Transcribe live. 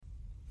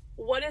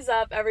What is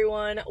up,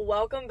 everyone?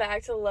 Welcome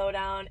back to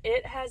Lowdown.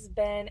 It has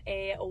been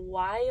a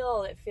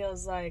while, it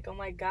feels like. Oh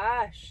my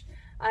gosh.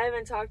 I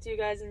haven't talked to you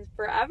guys in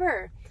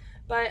forever.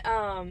 But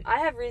I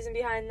have reason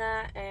behind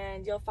that,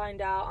 and you'll find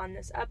out on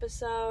this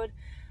episode.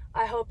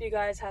 I hope you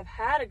guys have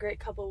had a great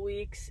couple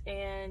weeks,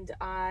 and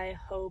I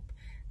hope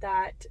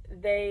that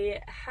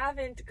they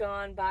haven't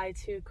gone by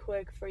too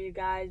quick for you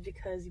guys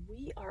because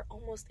we are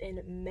almost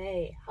in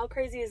May. How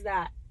crazy is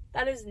that?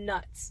 That is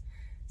nuts.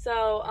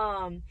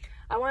 So,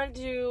 I wanted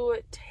to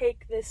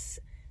take this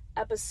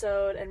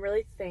episode and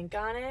really think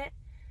on it,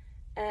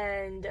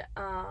 and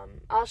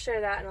I'll share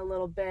that in a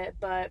little bit,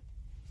 but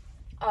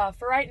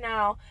for right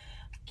now,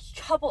 a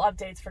couple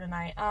updates for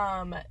tonight.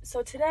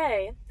 So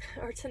today,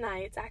 or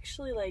tonight, it's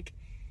actually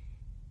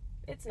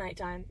it's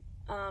nighttime.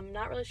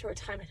 Not really sure what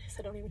time it is.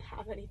 I don't even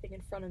have anything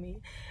in front of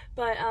me,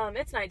 but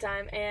it's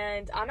nighttime,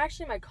 and I'm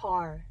actually in my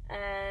car,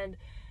 and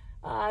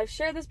I've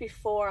shared this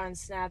before on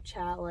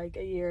Snapchat like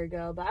a year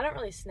ago, but I don't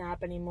really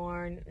snap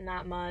anymore,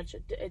 not much.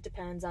 It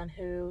depends on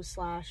who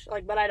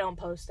but I don't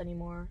post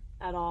anymore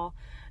at all.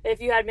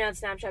 If you had me on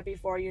Snapchat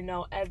before, you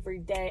know every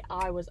day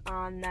I was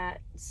on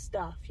that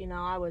stuff,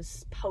 I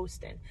was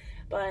posting.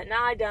 But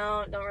now I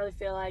don't really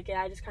feel like it.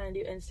 I just kind of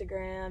do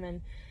Instagram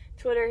and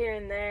Twitter here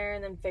and there,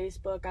 and then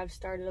Facebook I've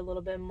started a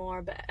little bit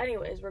more. But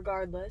anyways,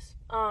 regardless,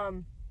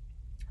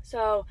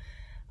 so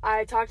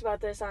I talked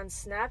about this on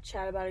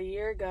Snapchat about a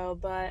year ago,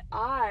 but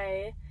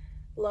I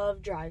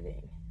love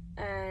driving,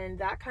 and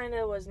that kind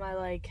of was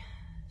my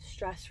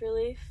stress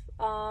relief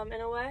in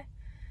a way.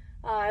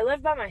 I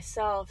live by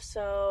myself,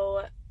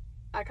 so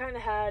I kind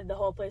of had the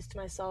whole place to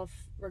myself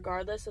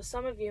regardless. So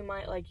some of you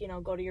might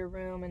go to your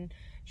room and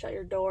shut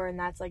your door, and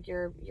that's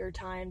your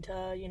time to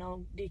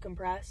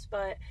decompress.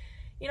 But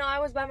I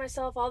was by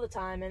myself all the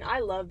time, and I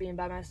love being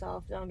by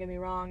myself. Don't get me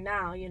wrong.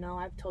 Now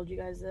I've told you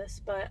guys this,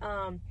 but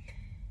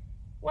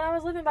when I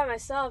was living by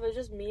myself, it was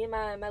just me and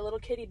my little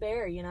kitty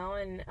Bear,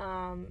 and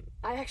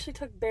I actually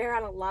took Bear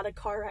on a lot of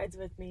car rides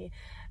with me.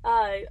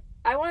 I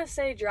want to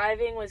say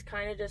driving was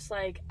kind of just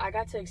I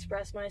got to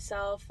express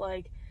myself,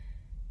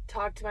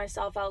 talk to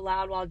myself out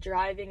loud while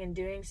driving and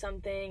doing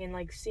something,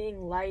 and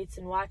seeing lights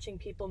and watching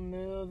people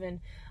move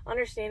and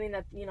understanding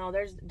that,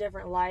 there's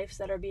different lives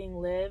that are being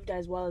lived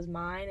as well as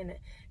mine, and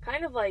it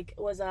kind of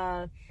was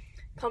a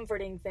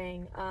comforting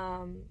thing,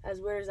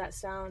 as weird as that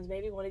sounds.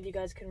 Maybe one of you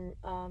guys can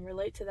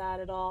relate to that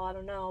at all, I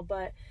don't know,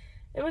 but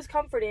it was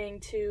comforting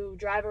to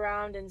drive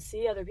around and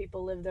see other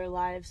people live their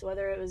lives,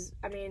 whether it was,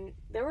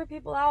 there were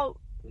people out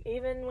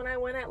even when I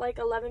went at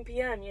 11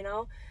 p.m.,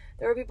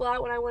 there were people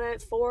out when I went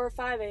at 4 or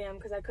 5 a.m.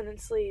 because I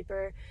couldn't sleep,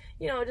 or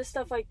just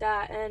stuff like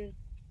that. And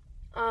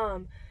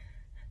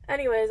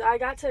anyways, I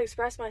got to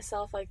express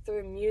myself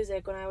through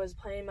music when I was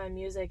playing my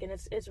music, and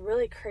it's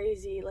really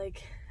crazy,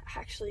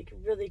 actually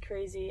really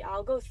crazy.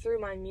 I'll go through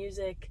my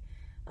music,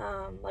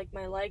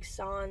 my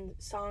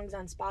songs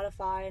on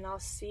Spotify, and I'll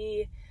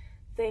see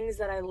things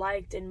that I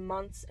liked in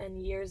months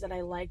and years that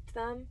I liked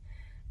them,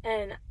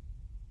 and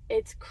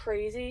it's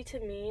crazy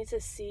to me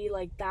to see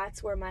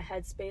that's where my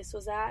headspace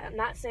was at. I'm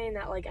not saying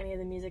that any of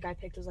the music I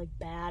picked was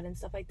bad and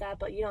stuff like that,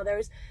 but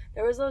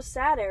there was those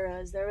sad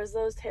eras, there was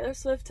those Taylor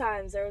Swift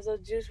times, there was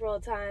those Juice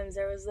WRLD times,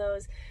 there was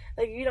those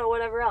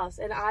whatever else,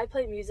 and I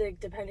play music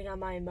depending on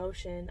my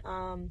emotion,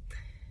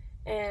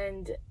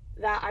 and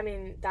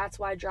that's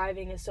why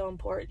driving is so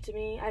important to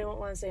me. I don't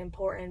want to say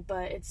important,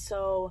 but it's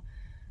so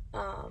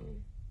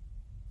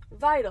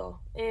vital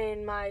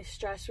in my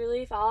stress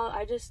relief.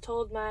 I just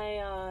told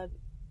my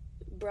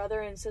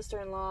brother and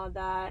sister-in-law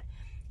that,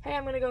 hey,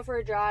 I'm gonna go for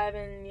a drive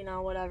and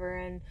whatever,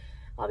 and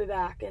I'll be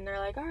back, and they're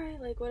like, all right,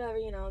 whatever,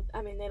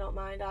 they don't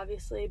mind,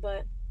 obviously,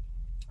 but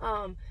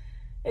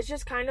it's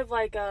just kind of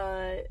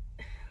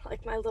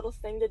my little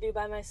thing to do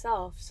by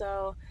myself.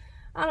 So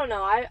I don't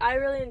know, I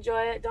really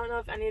enjoy it. Don't know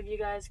if any of you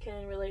guys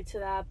can relate to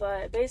that,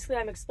 but basically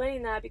I'm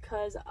explaining that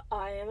because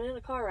I am in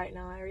a car right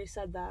now. I already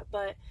said that,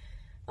 but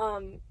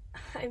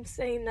I'm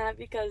saying that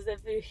because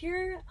if you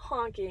hear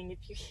honking,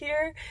 if you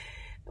hear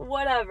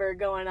whatever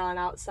going on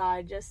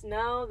outside, just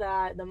know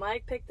that the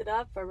mic picked it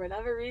up for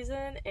whatever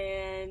reason,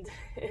 and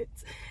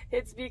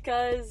it's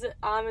because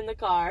I'm in the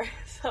car.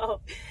 So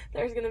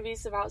there's gonna be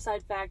some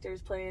outside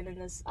factors playing in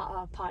this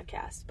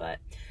podcast. But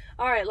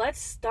all right, let's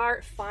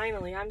start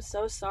finally. I'm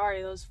so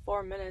sorry, those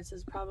 4 minutes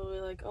is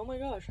probably oh my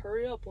gosh,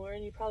 hurry up,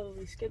 Lauren, you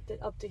probably skipped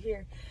it up to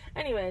here.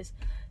 Anyways,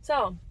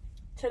 so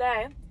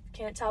today,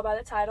 can't tell by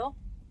the title,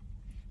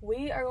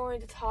 we are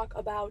going to talk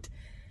about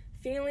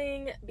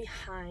feeling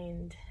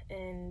behind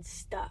and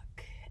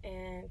stuck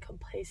and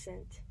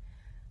complacent,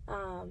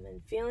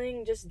 and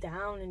feeling just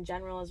down in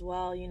general as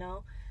well,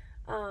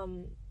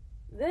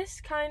 This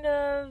kind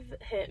of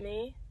hit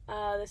me,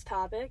 this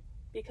topic,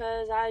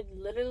 because I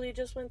literally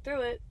just went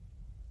through it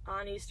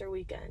on Easter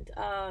weekend.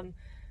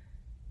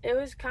 It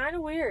was kind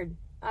of weird.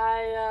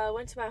 I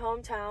went to my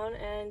hometown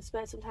and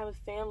spent some time with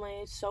family.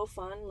 It's so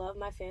fun. Love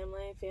my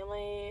family.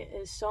 Family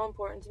is so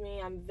important to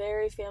me. I'm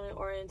very family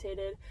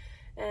orientated,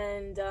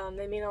 and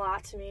they mean a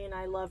lot to me, and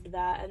I loved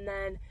that. And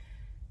then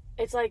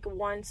it's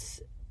once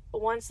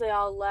once they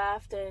all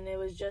left and it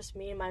was just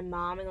me and my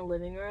mom in the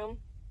living room,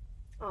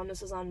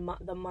 this was on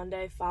the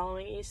Monday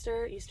following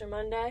Easter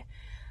Monday,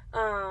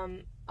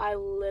 I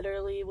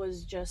literally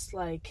was just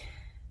like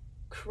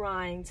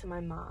crying to my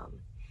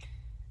mom,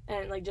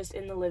 and like just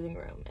in the living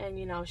room. And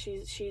you know,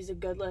 she's a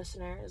good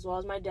listener, as well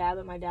as my dad,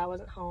 but my dad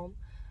wasn't home.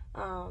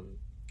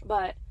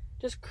 But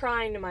just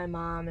crying to my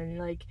mom and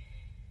like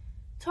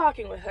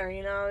talking with her,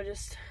 you know,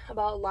 just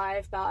about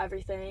life, about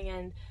everything.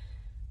 And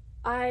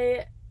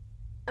I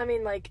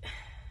mean, like,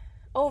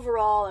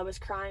 overall I was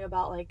crying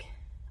about like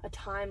a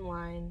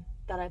timeline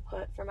that I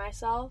put for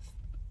myself.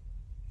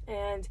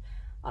 And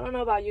I don't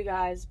know about you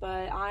guys,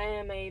 but I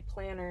am a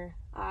planner.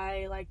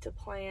 I like to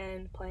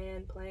plan.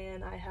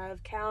 I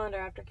have calendar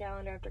after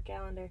calendar after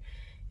calendar.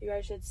 You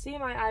guys should see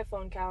my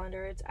iPhone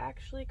calendar. It's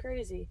actually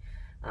crazy.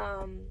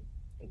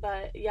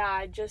 But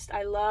yeah,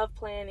 I love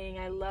planning.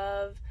 I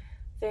love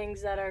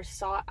things that are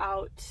sought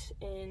out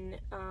in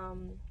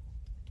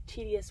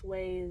tedious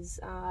ways.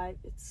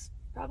 It's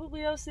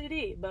probably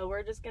OCD, but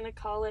we're just gonna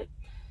call it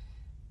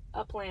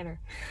a planner.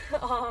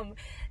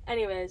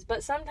 Anyways,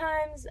 but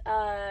sometimes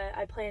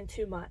I plan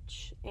too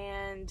much,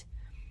 and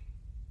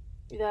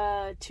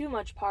the too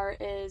much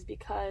part is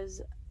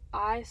because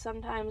I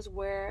sometimes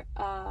will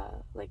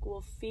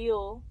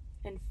feel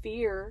and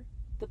fear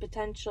the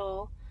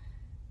potential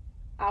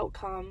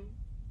outcome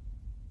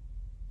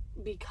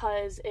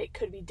because it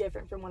could be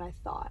different from what I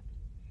thought.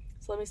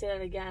 So let me say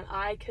that again.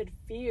 I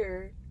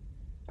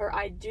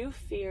do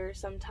fear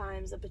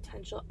sometimes the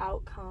potential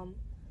outcome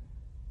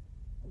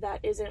that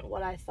isn't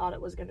what I thought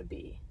it was going to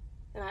be.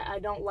 And I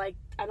don't like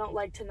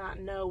to not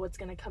know what's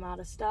going to come out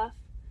of stuff.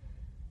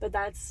 But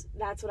that's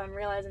what I'm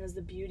realizing is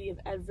the beauty of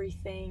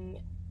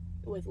everything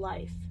with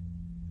life.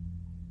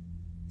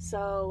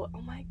 So,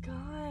 oh my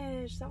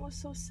gosh, that was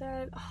so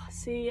sad. Oh,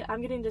 see,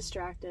 I'm getting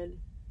distracted.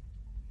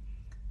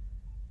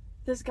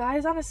 This guy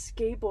is on a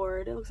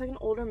skateboard. It looks like an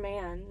older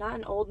man. Not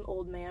an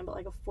old man, but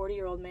like a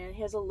 40-year-old man.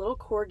 He has a little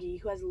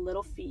corgi who has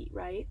little feet,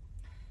 right?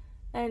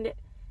 And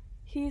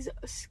he's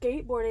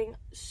skateboarding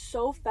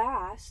so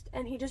fast,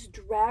 and he just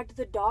dragged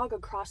the dog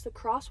across the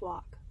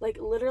crosswalk. Like,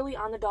 literally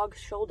on the dog's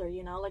shoulder,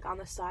 you know? Like, on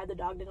the side, the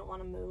dog didn't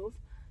want to move.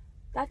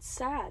 That's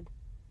sad.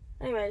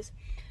 Anyways,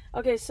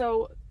 okay,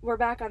 so we're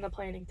back on the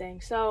planning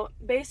thing. So,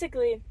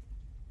 basically,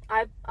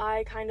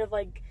 I kind of,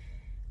 like,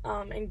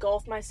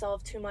 engulf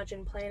myself too much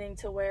in planning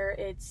to where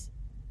it's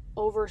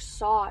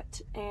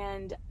oversought,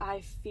 and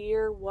I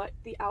fear what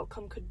the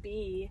outcome could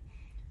be,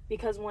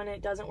 because when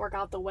it doesn't work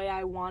out the way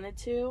I wanted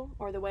to,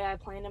 or the way I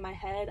planned in my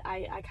head,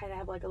 I kind of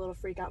have like a little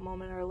freak out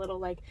moment, or a little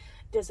like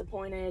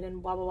disappointed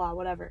and blah blah blah,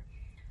 whatever.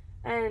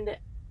 And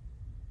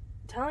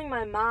telling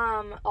my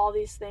mom all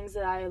these things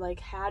that I like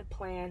had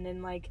planned,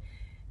 and like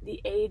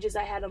the ages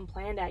I had them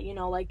planned at, you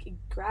know, like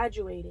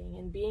graduating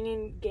and being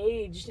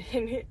engaged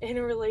in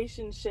a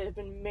relationship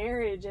and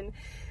marriage and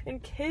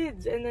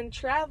kids, and then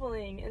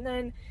traveling, and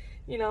then,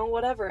 you know,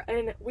 whatever.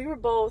 And we were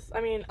both,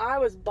 I mean, I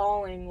was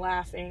bawling,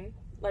 laughing,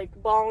 like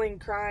bawling,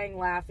 crying,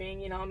 laughing,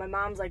 you know, and my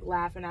mom's like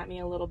laughing at me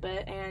a little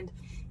bit. And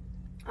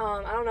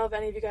I don't know if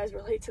any of you guys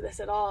relate to this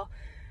at all,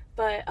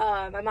 but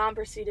my mom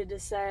proceeded to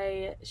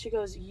say, she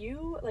goes,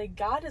 you, like,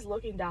 God is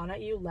looking down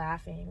at you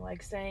laughing,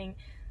 like saying,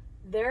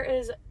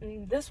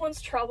 this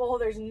one's trouble,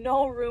 there's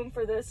no room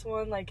for this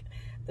one, like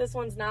this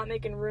one's not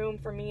making room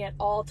for me at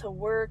all to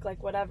work,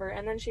 like whatever.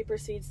 And then she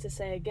proceeds to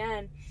say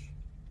again,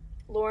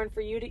 Lauren, for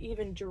you to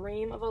even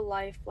dream of a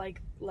life like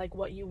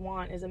what you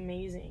want is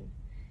amazing.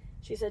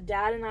 She said,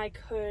 Dad and I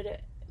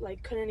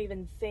couldn't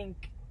even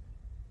think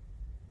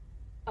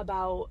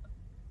about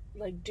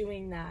like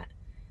doing that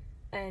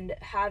and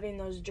having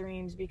those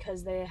dreams,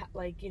 because they,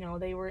 like, you know,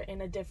 they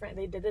did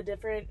a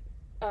different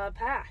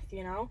path,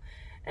 you know.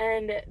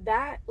 And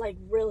that like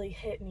really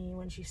hit me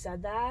when she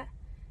said that,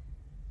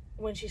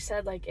 when she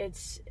said like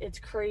it's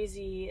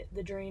crazy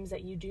the dreams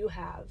that you do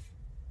have.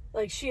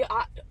 Like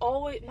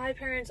my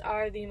parents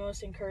are the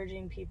most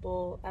encouraging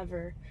people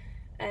ever,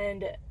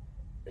 and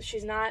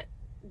she's not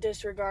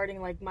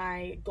disregarding like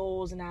my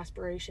goals and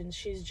aspirations.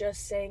 She's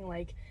just saying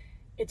like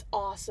it's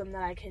awesome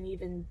that I can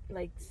even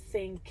like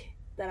think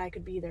that I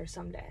could be there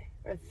someday,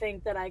 or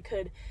think that I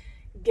could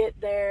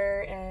get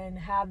there and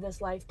have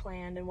this life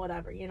planned and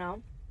whatever, you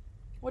know,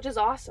 which is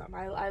awesome.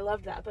 I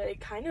loved that, but it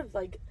kind of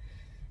like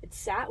it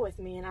sat with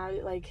me, and I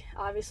like,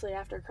 obviously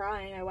after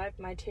crying, I wiped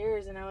my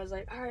tears and I was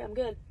like, all right, I'm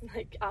good.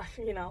 Like,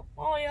 you know,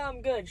 oh yeah,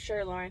 I'm good.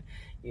 Sure, Lauren,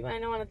 you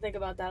might want to think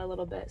about that a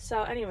little bit.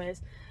 So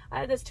anyways, I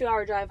had this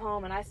 2-hour drive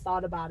home, and I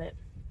thought about it,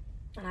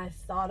 and I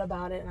thought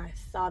about it, and I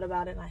thought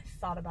about it, and I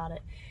thought about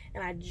it,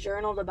 and I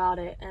journaled about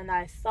it, and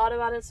I thought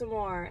about it some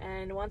more.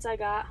 And once I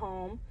got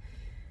home,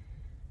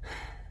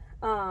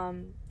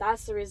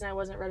 that's the reason I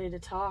wasn't ready to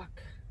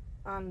talk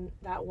on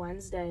that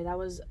Wednesday. That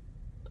was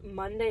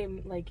Monday,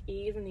 like,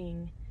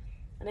 evening.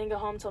 I didn't go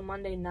home till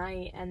Monday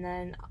night, and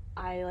then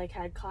I like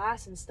had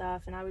class and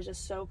stuff, and I was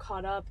just so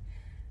caught up.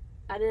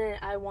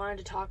 I wanted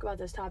to talk about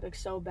this topic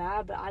so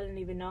bad, but I didn't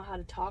even know how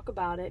to talk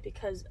about it,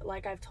 because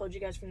like I've told you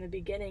guys from the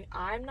beginning,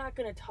 I'm not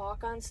going to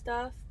talk on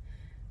stuff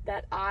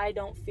that I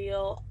don't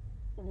feel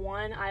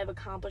one, I've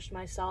accomplished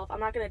myself. I'm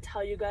not going to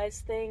tell you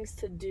guys things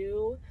to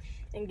do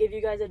and give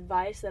you guys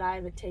advice that I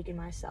haven't taken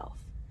myself.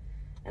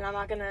 And I'm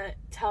not going to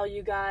tell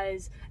you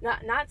guys,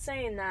 not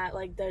saying that,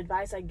 like, the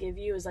advice I give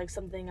you is, like,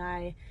 something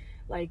I,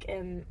 like,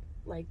 am,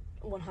 like,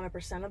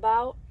 100%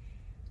 about.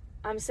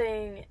 I'm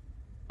saying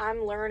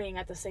I'm learning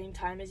at the same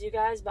time as you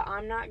guys, but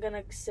I'm not going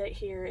to sit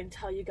here and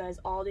tell you guys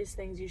all these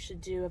things you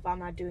should do if I'm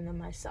not doing them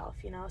myself,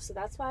 you know? So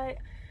that's why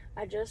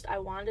I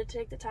wanted to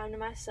take the time to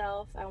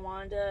myself. I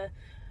wanted to,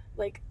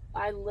 like,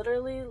 I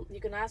literally,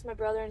 you can ask my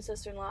brother and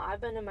sister-in-law, I've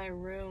been in my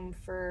room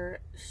for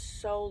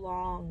so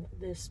long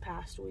this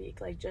past week,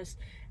 like, just,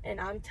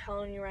 and I'm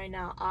telling you right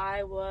now,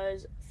 I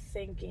was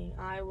thinking,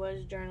 I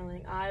was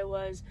journaling, I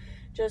was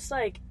just,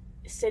 like,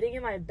 sitting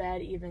in my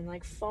bed even,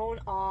 like, phone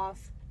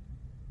off,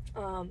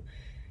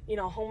 you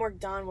know, homework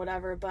done,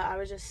 whatever, but I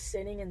was just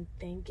sitting and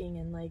thinking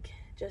and, like,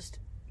 just,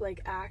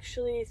 like,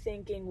 actually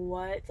thinking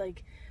what,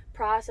 like,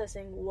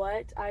 processing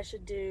what I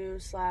should do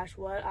 /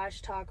 what I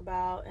should talk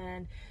about,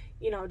 and,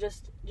 you know,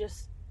 just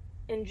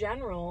in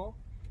general,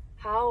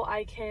 how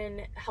I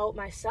can help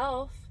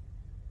myself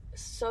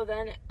so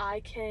then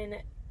I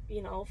can,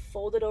 you know,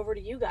 fold it over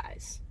to you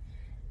guys.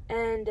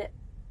 And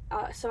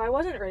so I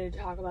wasn't ready to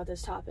talk about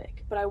this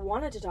topic, but I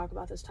wanted to talk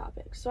about this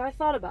topic. So I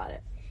thought about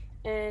it,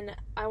 and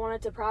I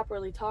wanted to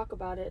properly talk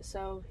about it,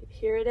 so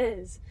here it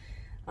is.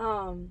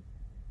 The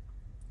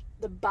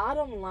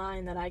bottom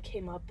line that I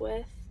came up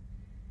with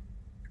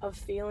of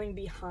feeling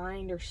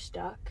behind or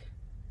stuck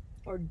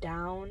or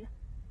down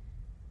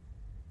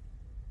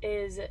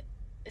is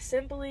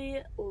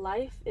simply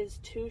life is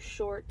too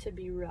short to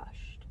be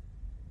rushed.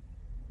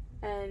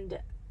 And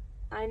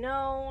I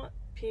know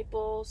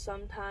people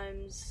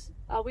sometimes,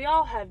 we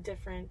all have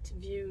different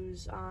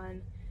views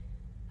on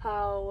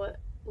how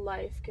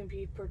life can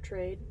be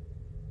portrayed,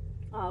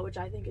 which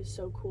I think is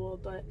so cool,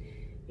 but,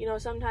 you know,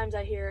 sometimes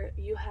I hear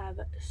you have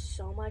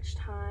so much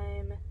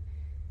time,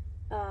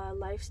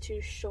 life's too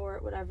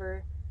short,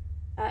 whatever.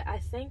 I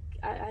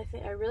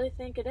really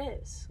think it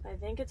is. I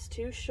think it's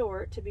too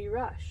short to be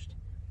rushed.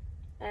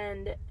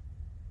 And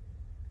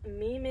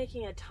me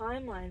making a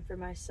timeline for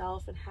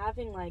myself and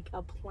having, like,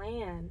 a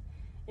plan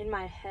in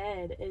my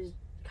head is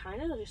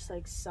kind of just,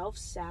 like,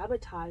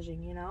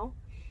 self-sabotaging, you know?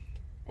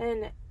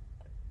 And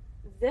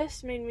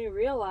this made me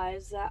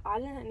realize that I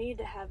didn't need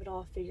to have it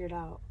all figured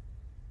out.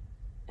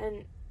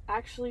 And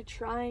actually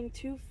trying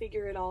to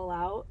figure it all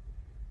out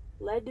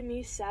led to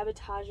me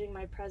sabotaging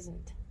my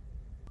present.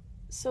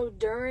 So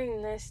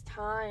during this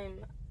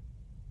time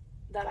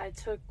that I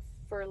took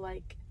for,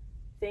 like,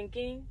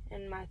 thinking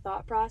and my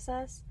thought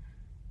process,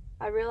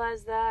 I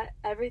realized that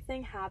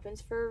everything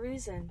happens for a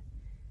reason.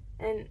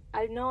 And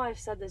I know I've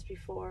said this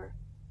before,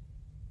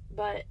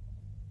 but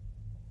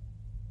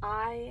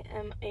I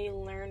am a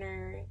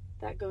learner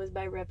that goes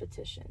by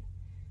repetition.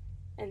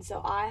 And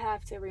so I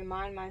have to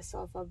remind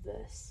myself of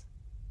this.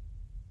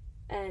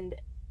 And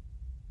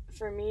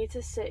for me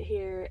to sit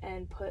here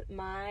and put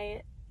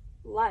my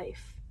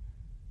life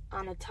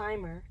on a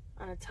timer,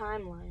 on a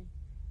timeline,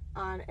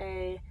 on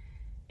a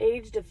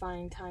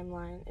age-defying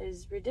timeline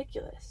is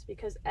ridiculous,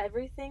 because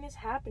everything is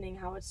happening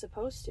how it's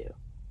supposed to.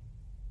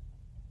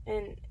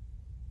 And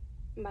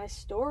my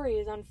story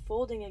is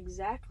unfolding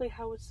exactly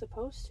how it's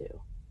supposed to.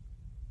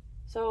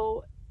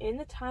 So in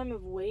the time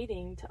of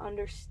waiting to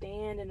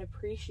understand and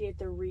appreciate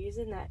the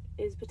reason that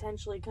is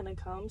potentially going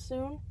to come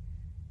soon,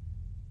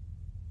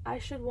 I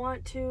should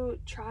want to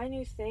try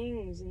new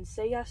things and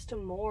say yes to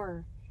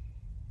more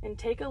and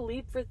take a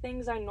leap for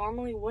things I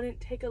normally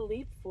wouldn't take a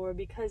leap for,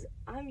 because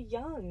I'm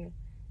young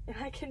and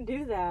I can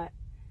do that.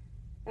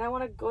 And I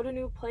want to go to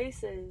new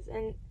places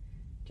and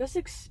just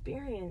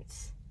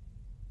experience.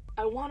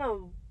 I want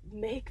to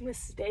make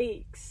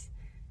mistakes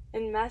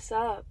and mess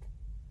up,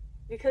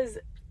 because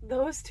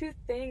those two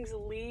things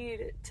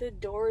lead to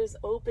doors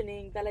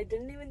opening that I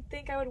didn't even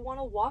think I would want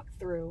to walk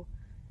through.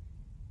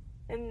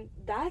 And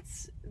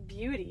that's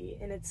beauty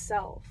in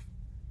itself.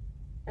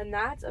 And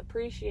that's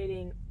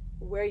appreciating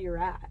where you're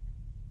at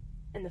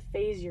and the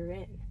phase you're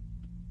in.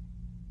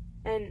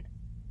 And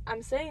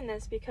I'm saying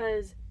this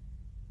because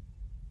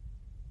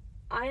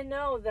I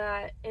know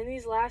that in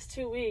these last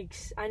 2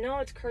 weeks, I know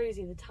it's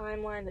crazy, the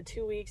timeline, the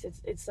 2 weeks,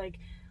 it's like,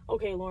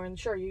 okay, Lauren,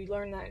 sure, you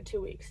learned that in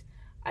 2 weeks.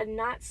 I'm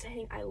not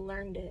saying I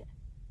learned it.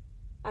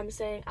 I'm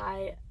saying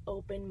I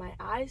opened my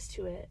eyes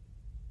to it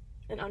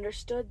and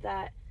understood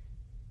that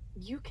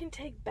you can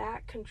take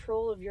back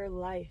control of your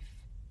life.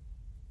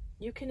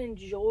 You can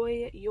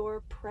enjoy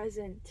your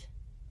present.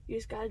 You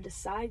just gotta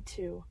decide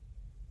to.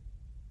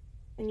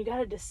 And you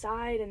gotta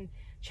decide and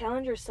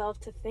challenge yourself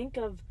to think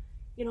of,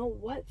 you know,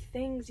 what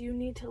things you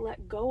need to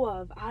let go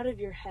of out of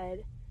your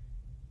head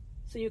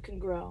so you can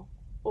grow,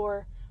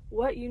 or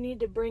what you need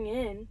to bring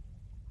in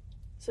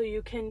so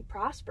you can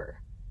prosper.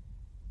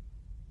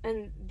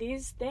 And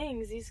these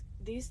things,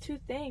 these two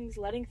things,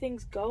 letting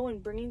things go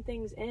and bringing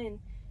things in,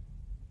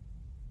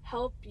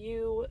 help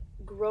you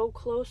grow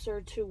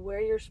closer to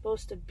where you're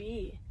supposed to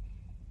be.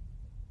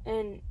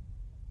 And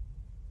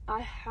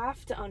I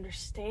have to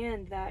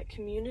understand that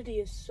community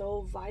is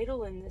so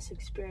vital in this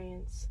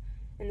experience.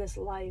 in this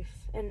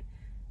life. And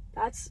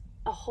that's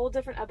a whole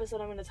different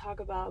episode I'm going to talk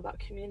about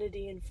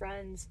community and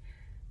friends.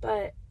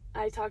 But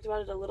I talked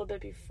about it a little bit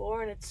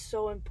before, and it's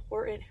so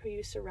important who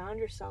you surround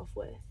yourself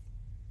with.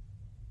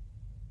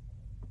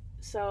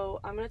 So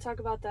I'm going to talk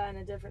about that in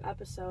a different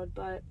episode,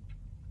 but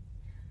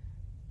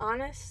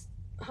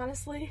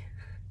honestly,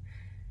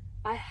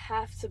 I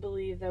have to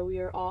believe that we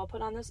are all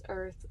put on this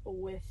earth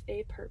with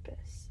a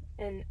purpose.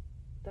 And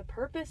the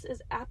purpose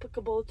is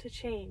applicable to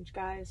change,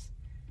 guys.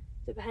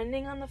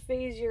 Depending on the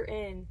phase you're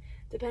in,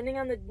 depending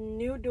on the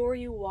new door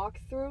you walk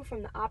through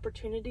from the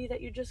opportunity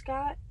that you just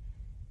got,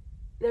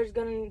 there's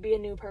going to be a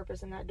new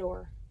purpose in that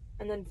door.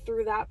 And then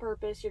through that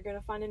purpose, you're going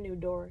to find a new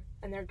door.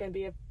 And there's going to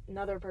be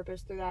another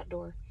purpose through that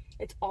door.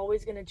 It's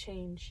always going to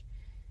change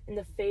in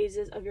the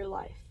phases of your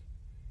life.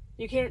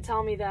 You can't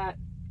tell me that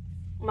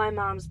my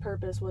mom's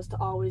purpose was to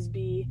always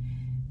be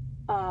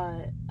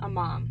a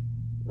mom,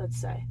 let's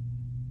say.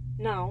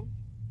 No,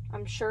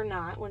 I'm sure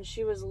not. When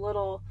she was a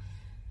little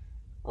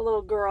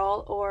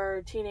girl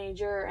or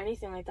teenager or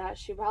anything like that,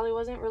 she probably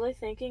wasn't really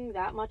thinking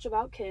that much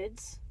about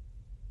kids.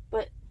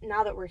 But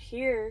now that we're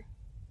here,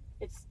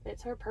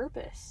 it's her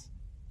purpose.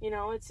 You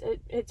know,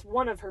 it's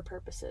one of her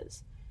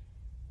purposes.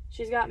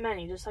 She's got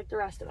many, just like the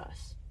rest of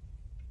us.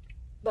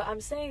 But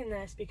I'm saying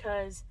this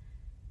because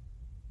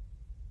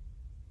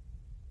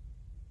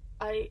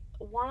I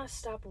want to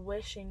stop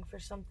wishing for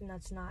something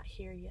that's not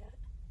here yet.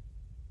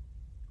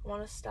 I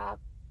want to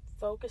stop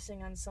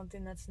focusing on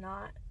something that's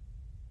not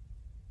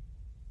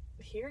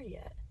here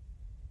yet.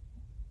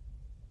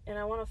 And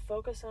I want to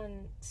focus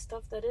on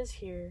stuff that is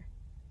here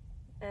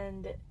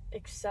and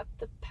accept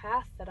the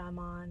path that I'm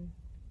on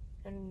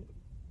and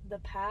the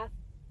path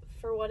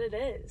for what it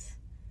is.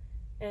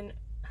 And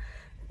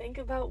think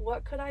about,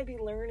 what could I be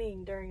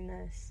learning during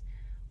this?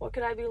 What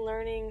could I be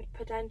learning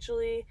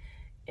potentially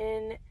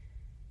in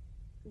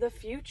the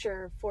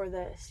future for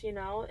this? You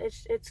know,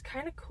 it's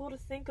kind of cool to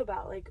think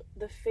about, like,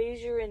 the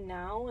phase you're in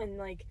now, and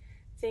like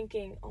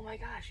thinking, oh my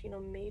gosh, you know,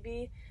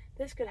 maybe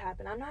this could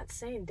happen. I'm not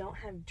saying don't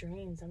have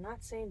dreams. I'm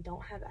not saying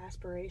don't have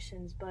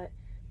aspirations, but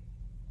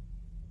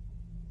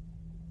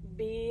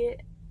be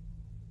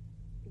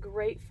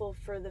grateful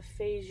for the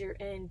phase you're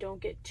in. Don't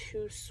get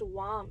too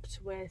swamped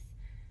with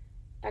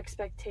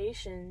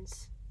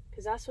expectations,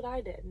 because that's what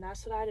I did, and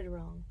that's what I did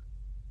wrong.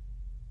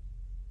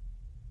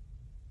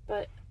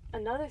 But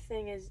another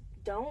thing is,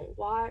 don't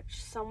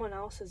watch someone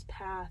else's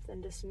path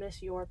and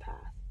dismiss your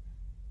path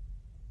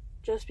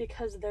just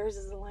because theirs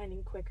is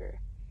aligning quicker.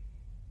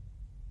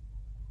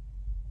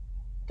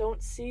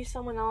 Don't see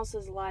someone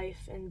else's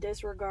life and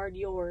disregard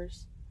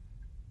yours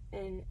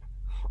and,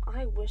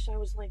 I wish I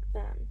was like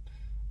them.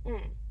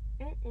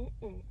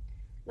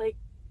 Like,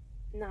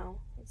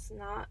 no, that's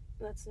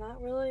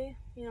not really,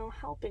 you know,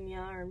 helping you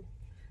or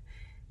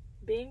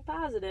being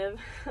positive.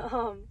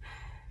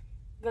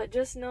 But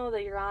just know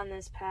that you're on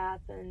this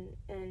path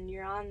and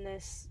you're on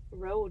this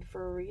road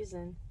for a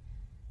reason.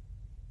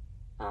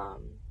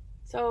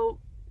 So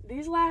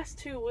these last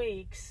 2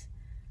 weeks,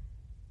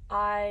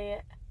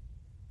 I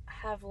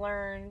have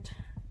learned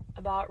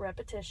about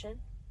repetition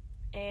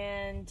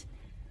and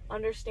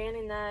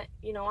understanding that,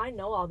 you know, I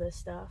know all this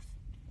stuff.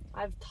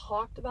 I've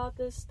talked about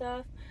this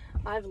stuff.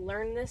 I've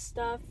learned this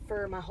stuff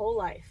for my whole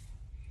life.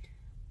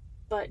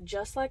 But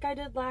just like I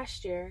did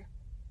last year,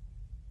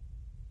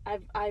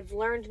 I've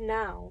learned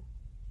now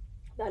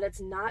that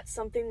it's not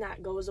something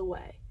that goes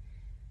away.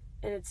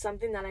 And it's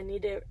something that I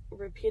need to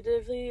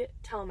repeatedly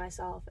tell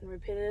myself and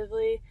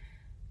repeatedly,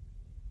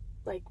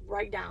 like,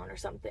 write down or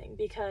something,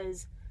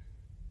 because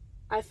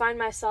I find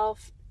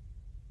myself,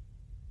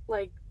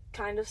 like,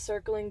 kind of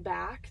circling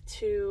back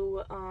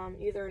to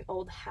either an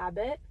old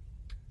habit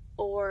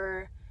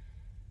or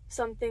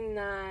something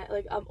that,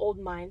 like, an old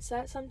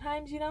mindset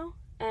sometimes, you know?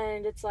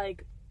 And it's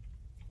like,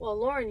 well,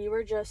 Lauren, you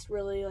were just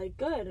really, like,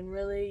 good and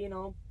really, you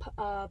know,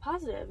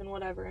 positive and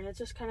whatever. And it's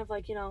just kind of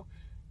like, you know,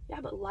 yeah,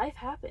 but life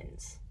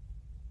happens.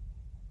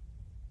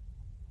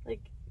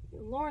 Like,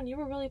 Lauren, you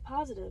were really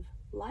positive.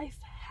 Life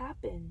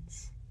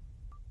happens.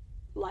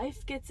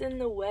 Life gets in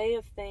the way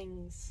of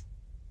things.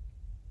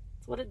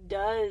 It's what it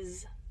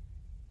does.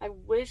 I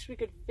wish we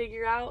could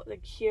figure out the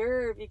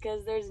cure,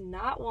 because there's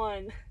not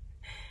one.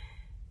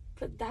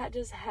 But that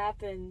just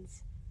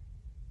happens.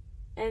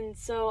 And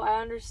so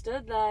I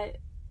understood that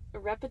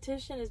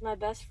repetition is my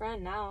best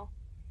friend now.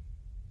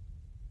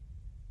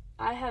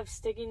 I have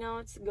sticky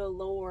notes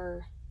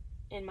galore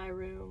in my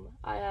room.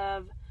 I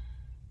have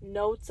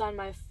notes on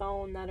my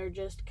phone that are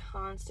just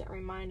constant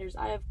reminders.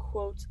 I have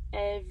quotes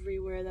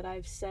everywhere that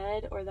I've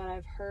said or that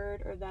I've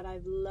heard or that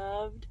I've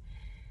loved.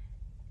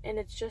 And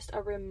it's just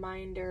a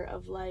reminder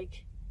of,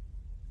 like,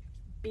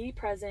 be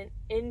present,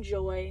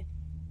 enjoy,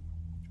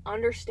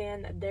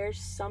 understand that there's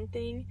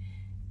something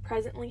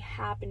presently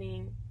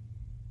happening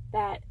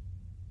that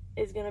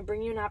is going to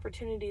bring you an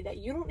opportunity that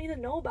you don't need to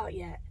know about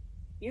yet.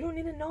 You don't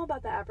need to know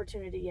about that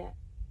opportunity yet,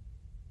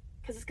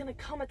 because it's going to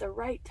come at the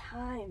right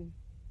time.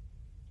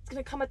 It's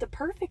going to come at the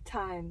perfect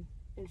time,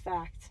 in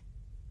fact.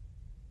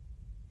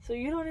 So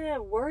you don't need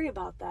to worry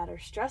about that or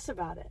stress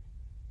about it.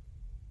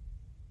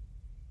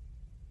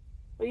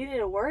 What you need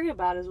to worry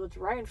about is what's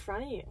right in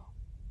front of you.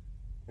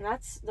 And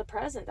that's the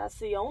present. That's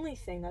the only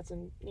thing that's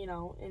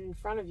in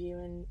front of you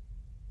and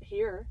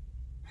here.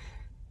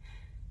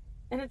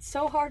 And it's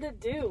so hard to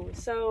do.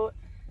 So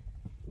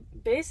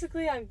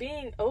basically, I'm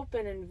being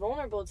open and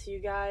vulnerable to you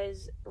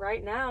guys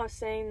right now,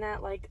 saying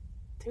that like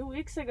 2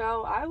 weeks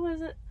ago, I was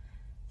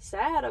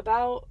sad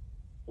about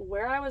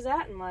where I was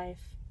at in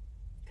life.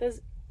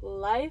 Because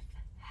life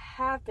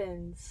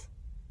happens.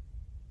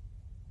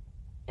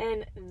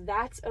 And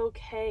that's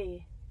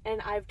okay. And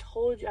I've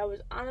told you, I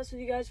was honest with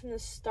you guys from the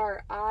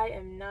start, I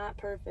am not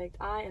perfect.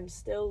 I am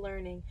still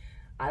learning.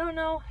 I don't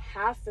know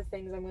half the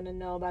things I'm going to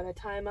know by the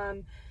time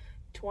I'm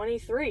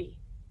 23.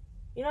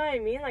 You know what I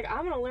mean? Like,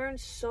 I'm going to learn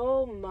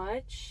so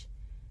much,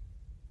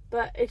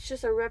 but it's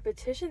just a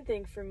repetition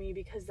thing for me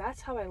because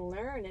that's how I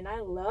learn, and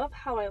I love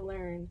how I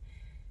learn.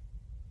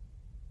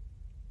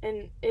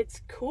 And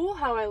it's cool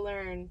how I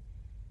learn,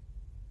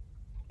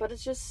 but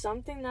it's just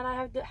something that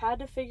I had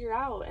to figure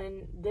out,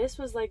 and this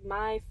was like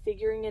my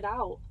figuring it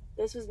out.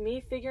 This was me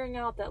figuring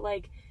out that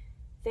like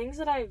things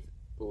that I've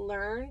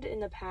learned in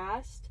the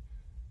past,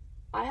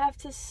 I have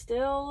to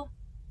still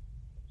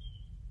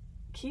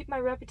keep my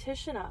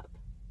repetition up.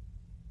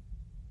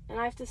 And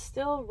I have to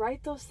still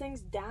write those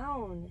things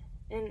down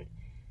and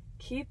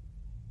keep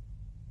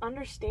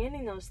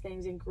understanding those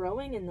things and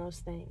growing in those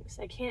things.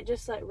 I can't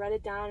just like write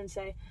it down and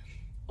say,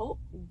 oh,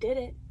 did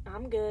it,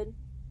 I'm good.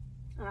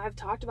 I've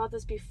talked about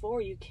this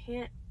before. You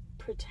can't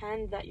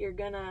pretend that you're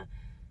gonna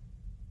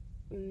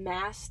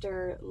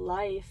master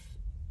life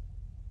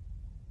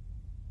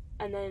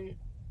and then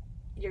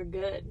you're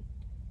good.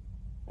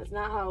 That's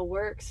not how it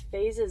works.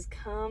 Phases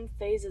come,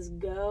 phases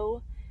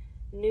go.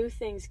 New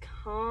things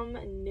come,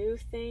 new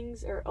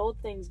things or old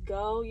things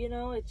go,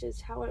 it's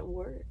just how it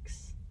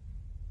works.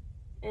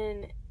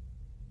 And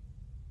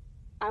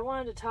I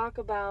wanted to talk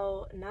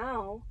about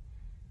now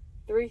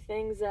 3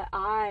 things that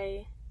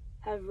I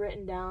have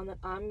written down that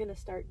I'm going to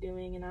start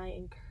doing, and I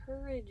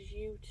encourage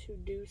you to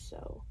do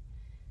so.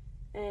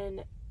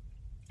 And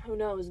who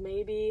knows,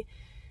 maybe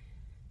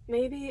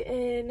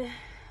in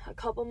a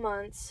couple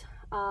months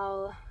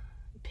I'll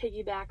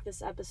piggyback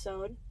this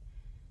episode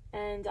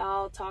and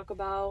I'll talk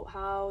about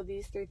how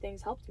these 3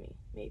 things helped me,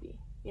 maybe.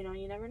 You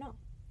never know.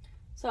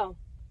 So,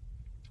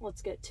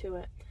 let's get to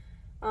it.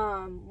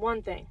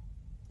 One thing,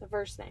 the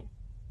first thing.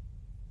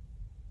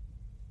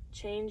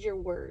 Change your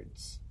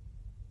words.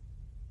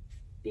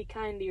 Be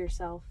kind to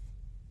yourself.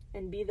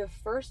 And be the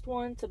first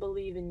one to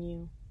believe in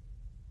you.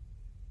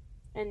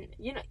 And,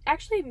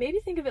 actually, maybe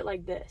think of it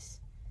like this.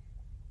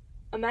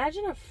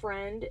 Imagine a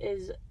friend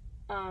is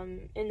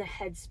in the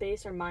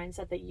headspace or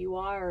mindset that you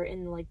are, or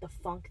in like the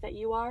funk that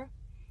you are.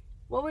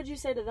 What would you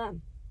say to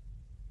them?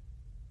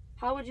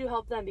 How would you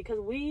help them? Because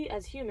we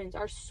as humans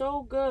are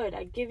so good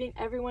at giving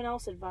everyone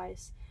else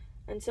advice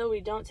until we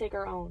don't take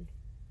our own.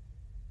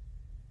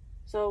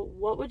 So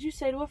what would you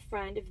say to a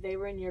friend if they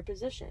were in your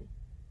position?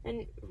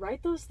 And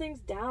write those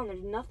things down.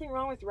 There's nothing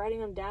wrong with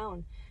writing them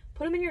down.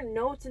 Put them in your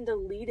notes and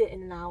delete it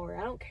in an hour.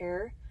 I don't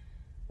care.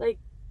 Like,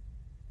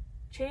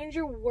 change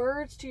your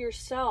words to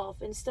yourself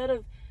instead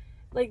of,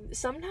 like,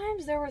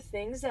 sometimes there were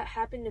things that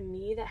happened to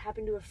me that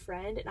happened to a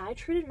friend, and I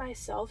treated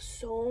myself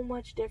so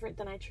much different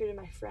than I treated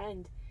my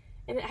friend.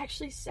 And it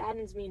actually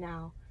saddens me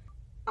now.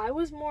 I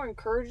was more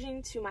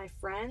encouraging to my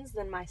friends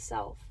than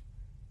myself.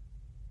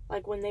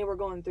 Like, when they were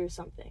going through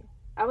something.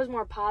 I was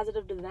more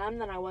positive to them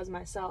than I was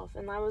myself.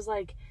 And I was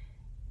like,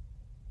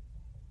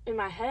 in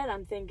my head,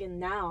 I'm thinking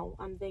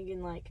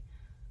like,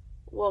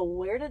 whoa,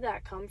 where did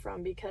that come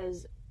from?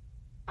 Because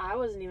I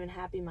wasn't even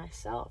happy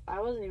myself. I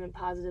wasn't even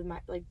positive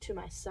to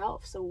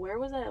myself. So where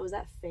was that? Was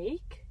that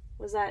fake?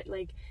 Was that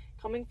like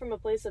coming from a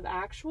place of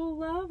actual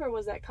love, or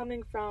was that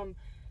coming from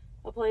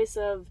a place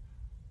of,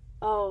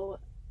 oh,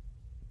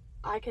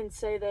 I can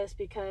say this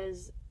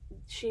because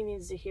she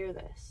needs to hear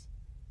this?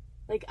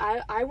 Like,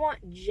 I want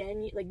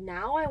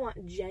now I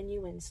want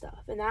genuine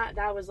stuff. And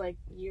that was like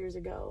years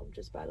ago,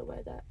 just by the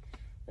way, that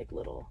like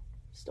little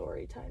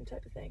story time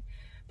type of thing.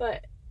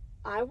 But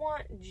I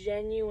want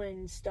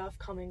genuine stuff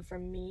coming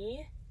from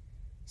me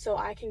so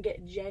I can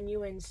get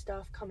genuine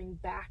stuff coming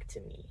back to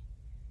me.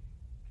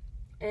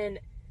 And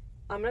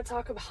I'm going to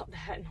talk about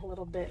that in a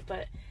little bit,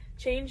 but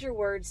change your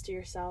words to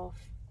yourself.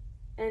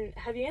 And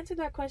have you answered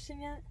that question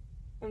yet?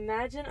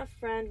 Imagine a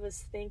friend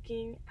was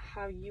thinking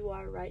how you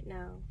are right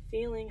now,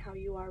 feeling how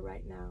you are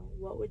right now.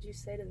 What would you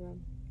say to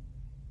them?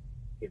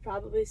 You'd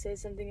probably say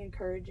something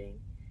encouraging.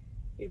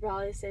 You'd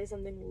probably say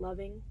something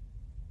loving.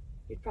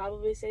 You'd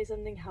probably say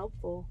something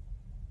helpful.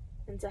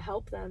 And to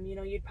help them,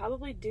 you'd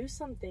probably do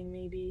something,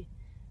 maybe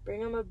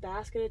bring them a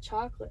basket of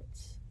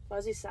chocolates,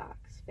 fuzzy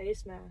socks,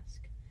 face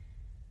mask.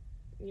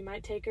 You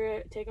might take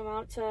them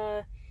out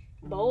to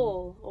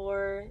bowl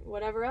or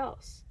whatever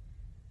else.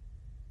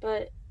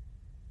 But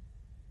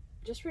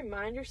just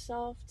remind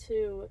yourself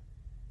to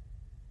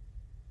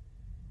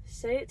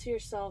say it to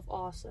yourself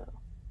also.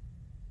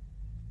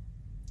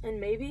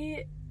 And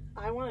maybe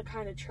I want to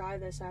kind of try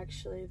this,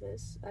 actually.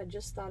 I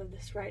just thought of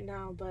this right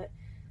now, but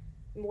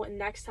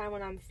next time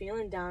when I'm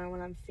feeling down or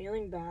when I'm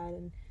feeling bad,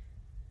 and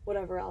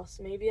whatever else.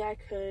 Maybe I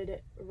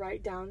could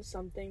write down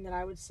something that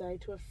I would say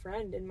to a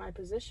friend in my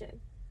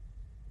position.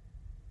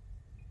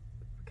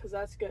 Because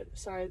that's good.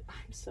 Sorry,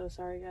 I'm so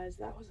sorry, guys.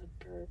 That was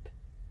a burp.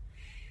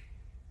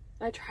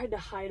 I tried to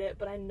hide it,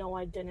 but I know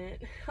I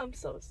didn't. I'm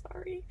so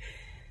sorry.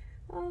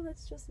 Oh,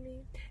 that's just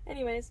me.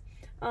 Anyways,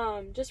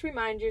 just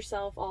remind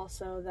yourself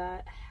also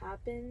that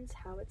happens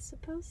how it's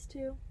supposed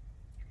to.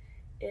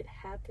 It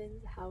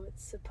happens how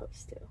it's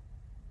supposed to.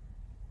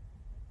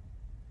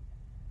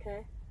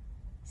 Okay?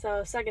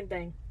 So, second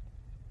thing.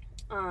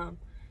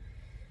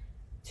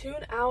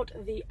 Tune out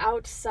the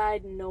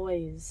outside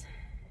noise.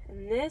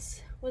 And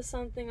this was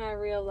something I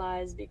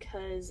realized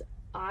because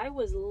I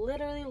was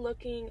literally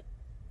looking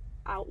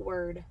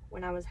outward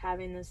when I was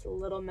having this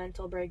little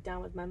mental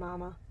breakdown with my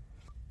mama.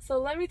 So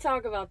let me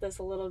talk about this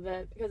a little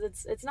bit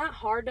because it's not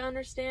hard to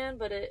understand,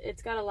 but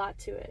it's got a lot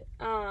to it.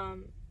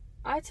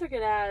 I took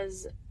it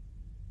as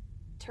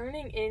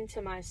turning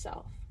into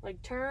myself,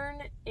 like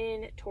turn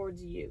in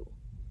towards you.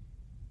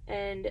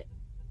 And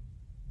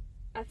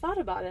I thought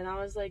about it and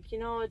I was like,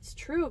 it's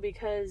true,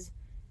 because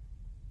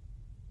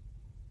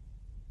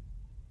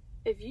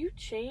if you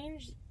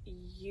change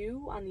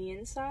you on the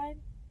inside,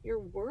 your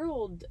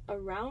world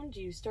around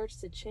you starts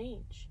to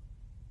change.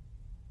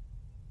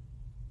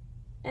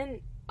 And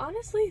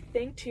honestly,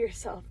 think to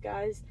yourself,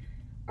 guys,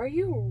 are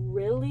you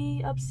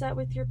really upset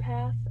with your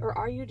path? Or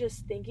are you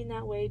just thinking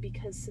that way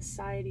because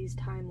society's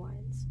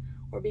timelines?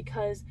 Or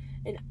because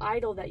an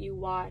idol that you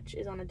watch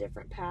is on a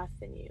different path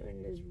than you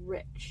and is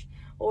rich?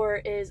 Or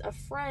is a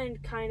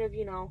friend kind of,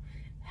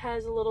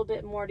 has a little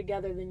bit more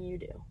together than you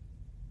do?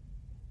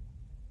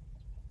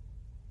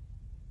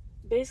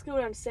 Basically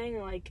what I'm saying,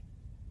 like,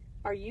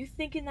 are you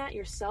thinking that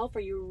yourself?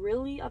 Are you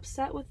really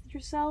upset with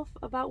yourself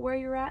about where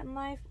you're at in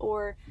life?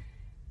 Or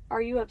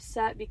are you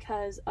upset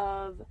because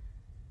of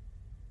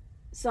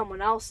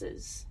someone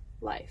else's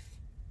life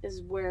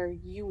is where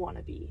you want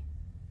to be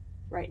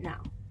right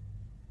now?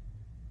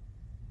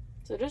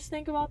 So just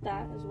think about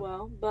that as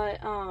well.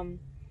 But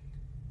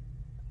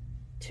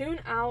tune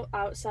out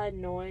outside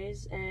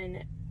noise,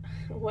 and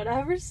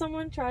whatever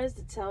someone tries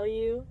to tell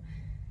you,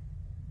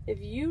 if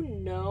you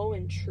know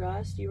and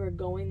trust you are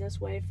going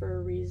this way for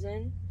a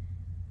reason,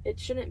 it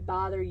shouldn't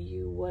bother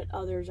you what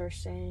others are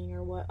saying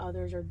or what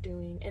others are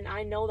doing. And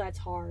I know that's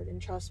hard,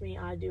 and trust me,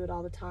 I do it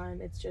all the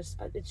time. It's just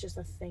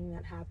a thing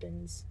that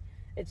happens.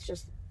 It's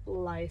just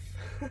life.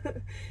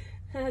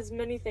 As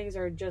many things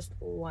are just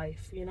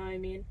life, you know what I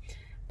mean?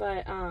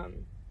 But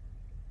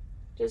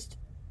just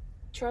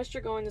trust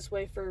you're going this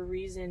way for a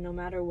reason, no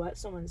matter what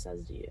someone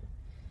says to you.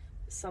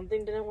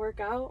 Something didn't work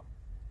out,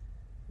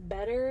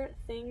 better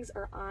things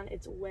are on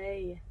its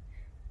way.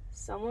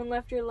 Someone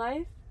left your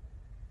life,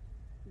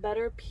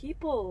 better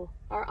people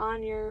are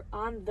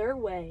on their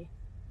way.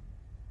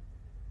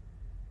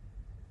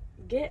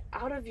 Get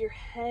out of your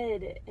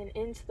head and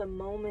into the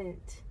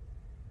moment.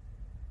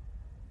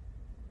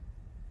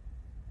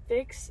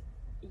 Fix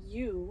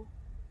you,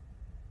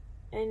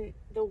 and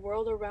the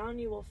world around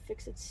you will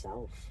fix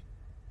itself.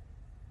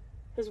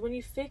 Because when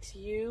you fix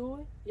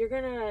you, you're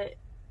gonna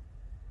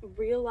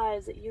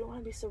realize that you don't want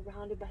to be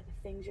surrounded by the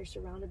things you're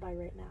surrounded by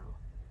right now.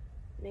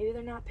 Maybe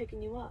they're not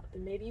picking you up,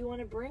 and maybe you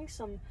want to bring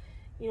some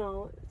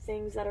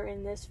things that are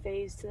in this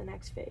phase to the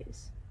next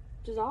phase,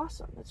 which is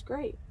awesome. That's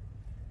great.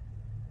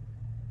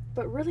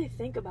 But really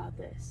think about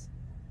this.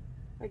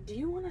 Like, do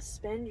you want to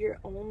spend your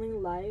only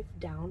life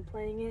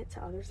downplaying it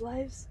to others'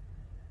 lives?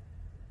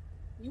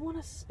 You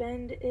want to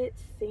spend it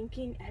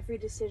thinking every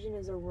decision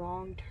is a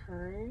wrong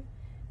turn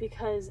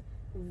because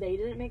they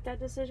didn't make that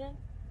decision?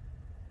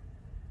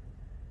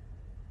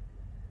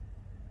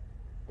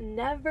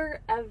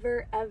 Never,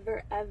 ever,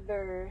 ever,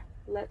 ever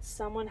let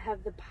someone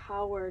have the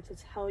power to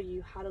tell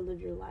you how to live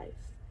your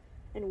life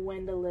and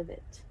when to live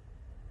it.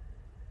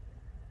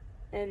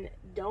 And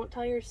don't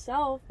tell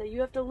yourself that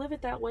you have to live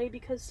it that way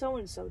because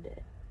so-and-so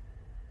did.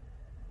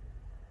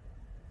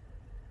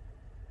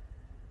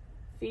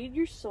 Feed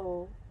your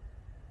soul,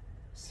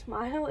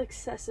 smile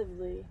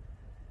excessively,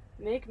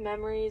 make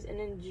memories, and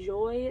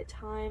enjoy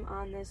time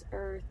on this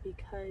earth,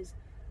 because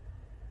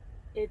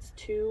it's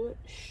too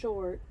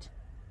short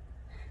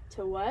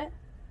to what?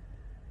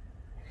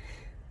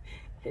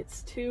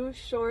 It's too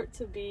short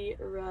to be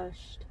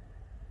rushed.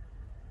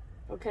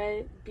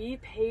 Okay? Be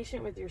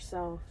patient with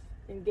yourself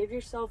and give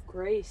yourself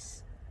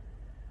grace.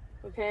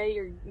 Okay?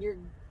 You're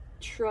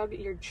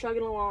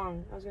chugging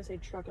along. I was gonna say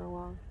trucking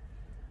along,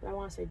 but I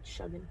want to say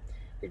chugging.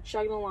 You're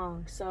chugging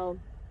along. So,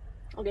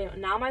 okay,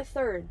 now my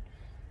third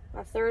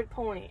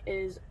point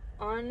is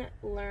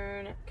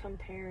unlearn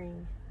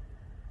comparing.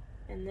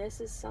 And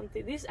this is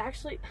something,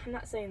 I'm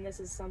not saying this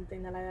is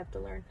something that I have to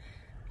learn.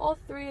 All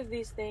three of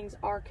these things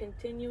are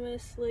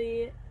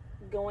continuously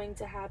going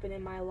to happen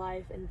in my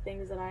life, and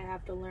things that I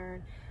have to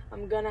learn.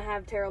 I'm gonna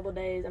have terrible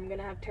days. I'm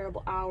gonna have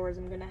terrible hours.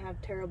 I'm gonna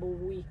have terrible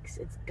weeks.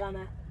 It's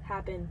gonna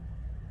happen.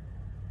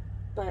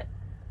 But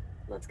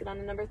let's get on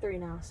to number 3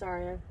 now.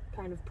 Sorry, I'm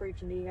kind of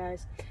preaching to you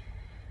guys.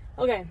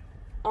 Okay,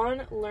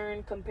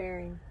 unlearn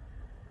comparing.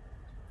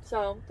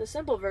 So the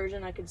simple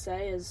version I could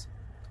say is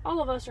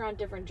all of us are on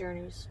different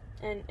journeys.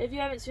 And if you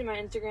haven't seen my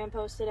Instagram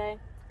post today,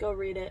 go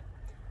read it.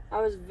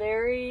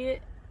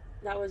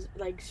 That was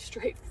like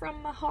straight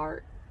from my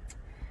heart.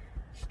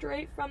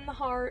 Straight from the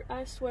heart,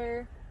 I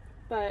swear.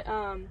 But,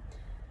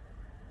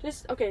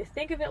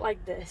 think of it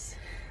like this.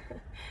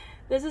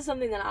 This is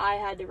something that I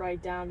had to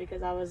write down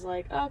because I was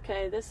like,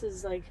 okay, this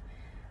is like,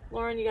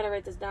 Lauren, you gotta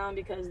write this down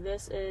because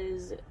this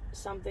is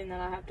something that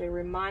I have to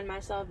remind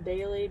myself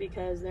daily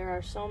because there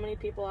are so many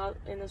people out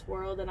in this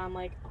world and I'm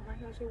like, oh my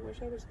gosh, I wish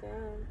I was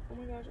them. Oh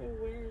my gosh, I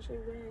wish.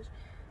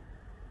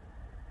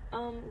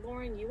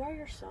 Lauren, you are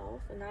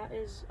yourself and that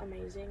is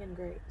amazing and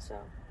great. So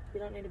you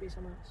don't need to be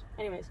someone else.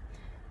 Anyways,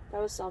 that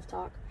was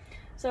self-talk.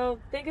 So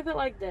think of it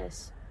like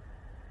this.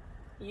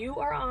 You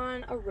are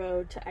on a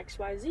road to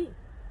XYZ.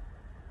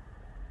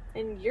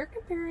 And you're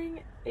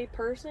comparing a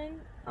person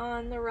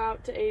on the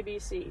route to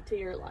ABC to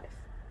your life.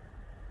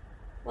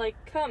 Like,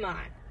 come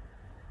on.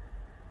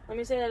 Let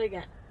me say that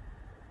again.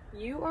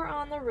 You are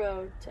on the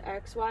road to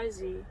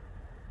XYZ,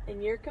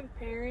 and you're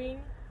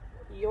comparing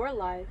your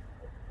life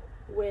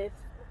with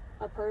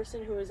a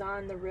person who is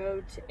on the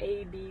road to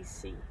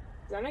ABC.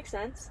 Does that make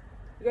sense?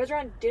 You guys are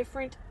on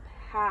different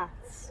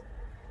paths.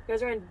 You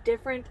guys are on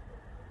different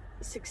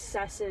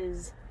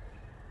successes.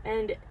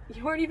 And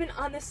you aren't even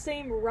on the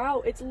same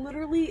route. It's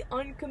literally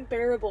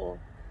uncomparable.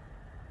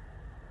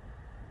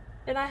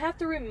 And I have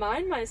to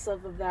remind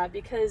myself of that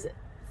because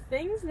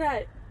things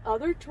that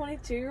other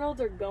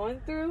 22-year-olds are going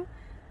through,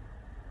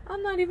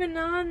 I'm not even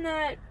on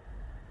that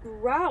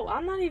route.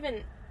 I'm not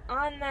even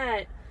on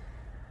that.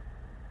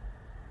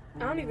 I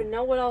don't even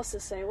know what else to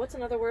say. What's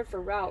another word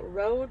for route?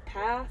 Road,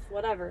 path,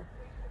 whatever.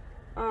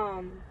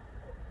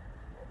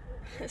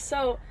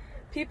 So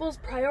people's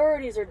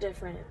priorities are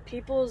different.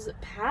 People's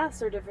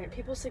paths are different.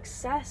 People's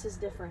success is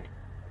different.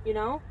 You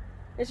know?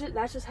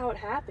 That's just how it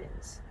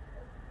happens.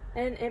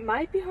 And it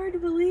might be hard to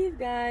believe,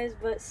 guys,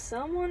 but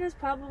someone is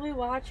probably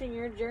watching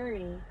your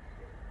journey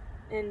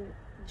and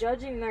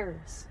judging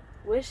theirs,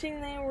 wishing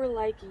they were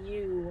like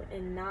you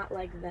and not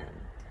like them.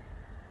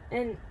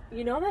 And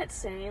you know that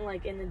saying,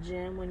 like in the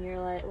gym,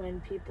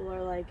 when people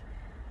are like,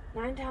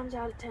 9 times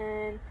out of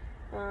 10,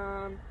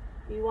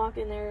 you walk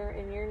in there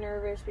and you're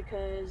nervous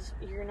because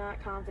you're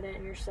not confident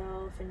in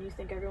yourself and you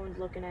think everyone's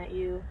looking at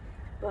you,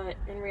 but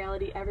in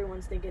reality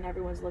everyone's thinking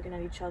everyone's looking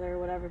at each other or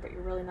whatever, but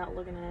you're really not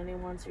looking at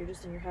anyone, so you're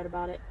just in your head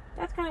about it.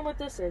 That's kind of what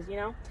this is, you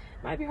know?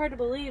 Might be hard to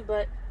believe,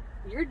 but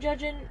you're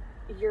judging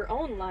your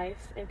own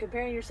life and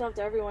comparing yourself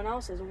to everyone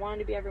else's and wanting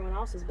to be everyone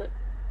else's, but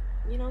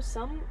you know,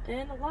 some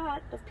and a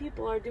lot of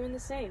people are doing the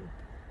same.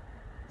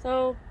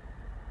 So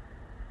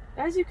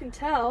as you can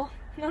tell,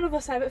 none of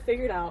us have it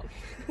figured out.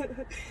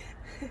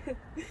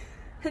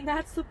 And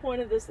that's the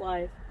point of this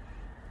life.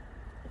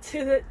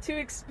 To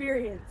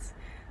experience.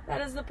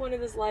 That is the point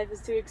of this life,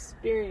 is to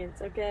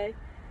experience, okay?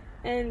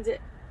 And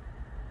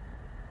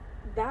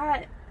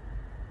that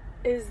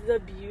is the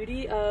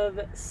beauty of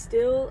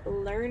still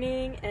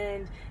learning,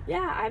 and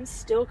yeah, I'm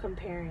still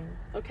comparing,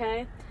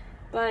 okay?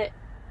 But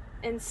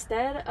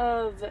instead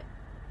of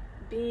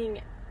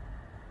being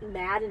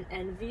mad and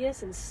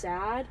envious and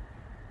sad,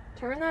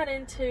 turn that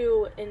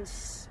into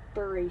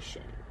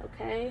inspiration,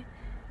 okay?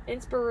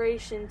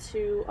 Inspiration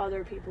to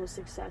other people's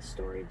success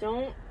story.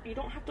 You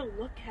don't have to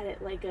look at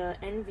it like a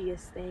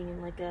envious thing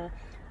and like a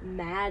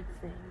mad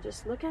thing.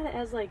 Just look at it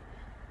as like,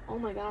 oh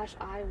my gosh,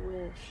 I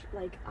wish,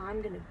 like,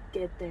 I'm gonna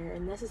get there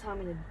and this is how I'm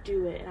gonna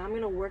do it and I'm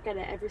gonna work at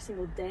it every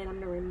single day and I'm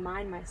gonna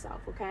remind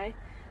myself, okay?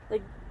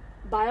 Like,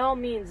 by all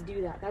means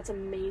do that. That's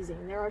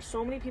amazing. There are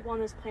so many people on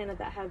this planet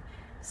that have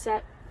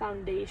set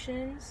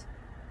foundations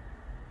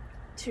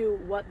to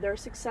what their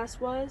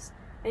success was.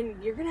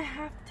 And you're going to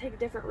have to take a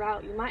different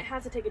route. You might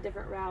have to take a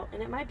different route.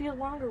 And it might be a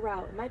longer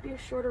route. It might be a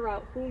shorter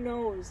route. Who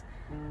knows?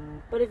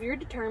 But if you're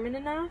determined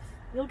enough,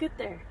 you'll get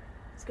there.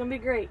 It's going to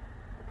be great.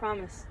 I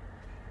promise.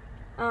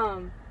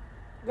 But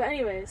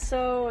anyway,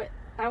 so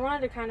I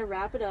wanted to kind of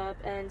wrap it up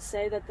and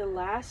say that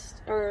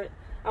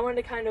I wanted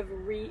to kind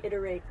of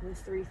reiterate the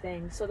 3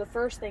 things. So the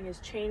first thing is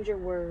change your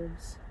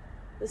words.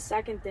 The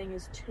second thing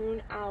is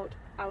tune out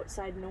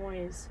outside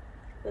noise.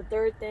 The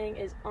third thing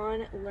is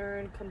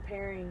unlearn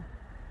comparing.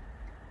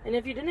 And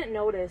if you didn't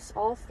notice,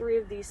 all 3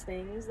 of these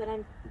things that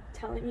I'm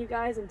telling you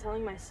guys and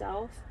telling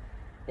myself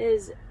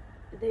is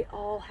they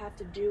all have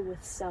to do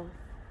with self.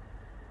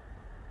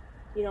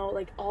 You know,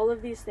 like all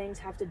of these things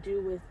have to do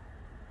with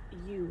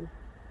you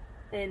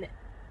and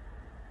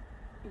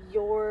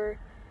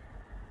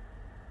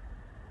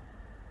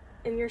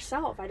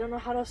yourself. I don't know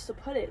how else to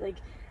put it. Like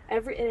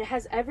it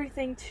has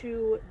everything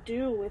to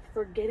do with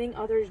forgetting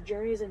others'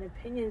 journeys and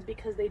opinions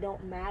because they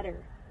don't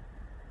matter.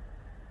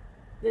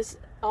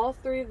 All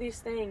 3 of these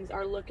things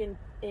are looking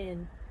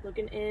in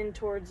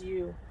towards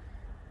you.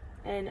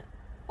 And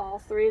all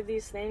 3 of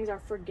these things are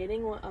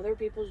forgetting what other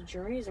people's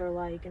journeys are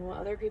like and what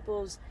other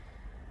people's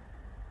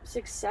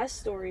success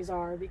stories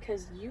are,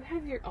 because you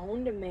have your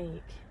own to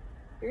make.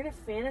 You're going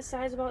to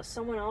fantasize about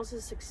someone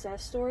else's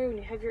success story when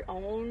you have your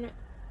own,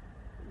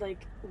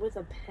 like, with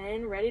a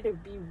pen ready to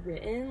be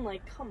written.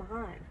 Like, come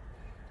on.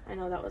 I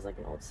know that was like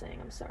an old saying,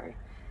 I'm sorry.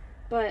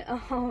 But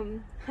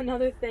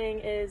another thing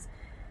is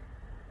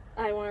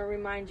I want to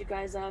remind you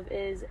guys of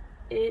is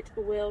it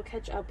will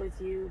catch up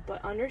with you,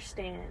 but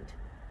understand.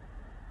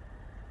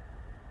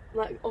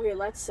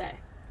 Let's say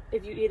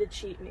if you eat a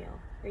cheat meal,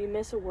 or you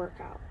miss a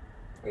workout,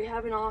 or you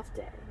have an off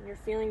day and you're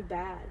feeling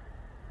bad,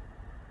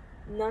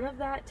 none of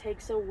that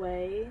takes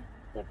away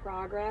the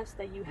progress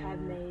that you have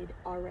made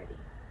already.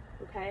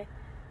 Okay?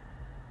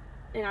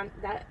 And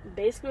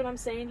basically what I'm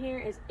saying here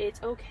is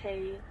it's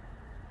okay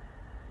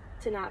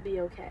to not be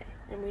okay.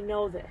 And we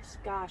know this.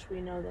 Gosh,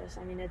 we know this.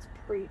 I mean, it's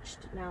preached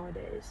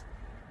nowadays.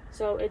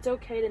 So it's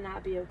okay to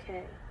not be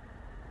okay.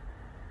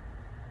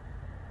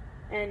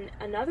 And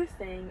another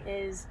thing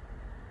is,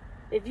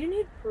 if you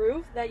need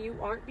proof that you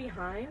aren't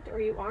behind or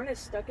you aren't as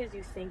stuck as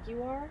you think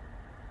you are,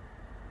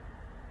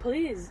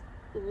 please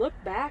look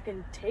back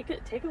and take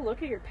a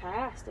look at your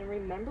past and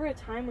remember a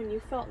time when you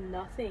felt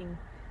nothing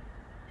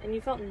and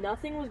you felt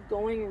nothing was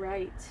going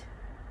right.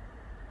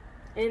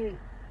 And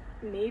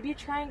maybe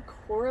try and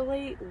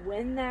correlate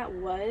when that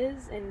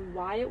was and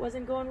why it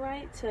wasn't going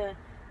right to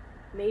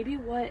maybe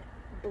what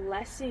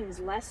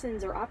blessings,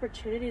 lessons, or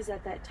opportunities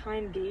that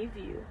time gave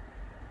you,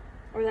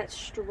 or that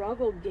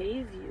struggle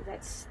gave you,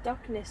 that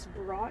stuckness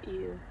brought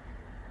you.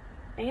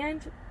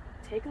 And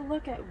take a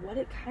look at what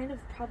it kind of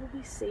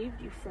probably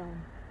saved you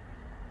from.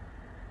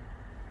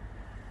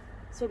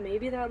 So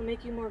maybe that'll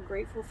make you more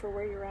grateful for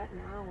where you're at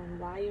now and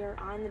why you're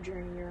on the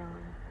journey you're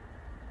on.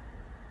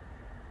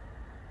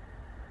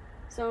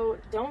 So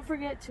don't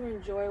forget to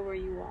enjoy where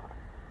you are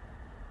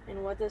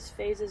and what this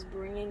phase is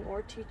bringing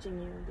or teaching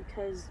you,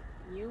 because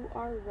you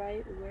are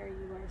right where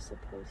you are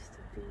supposed to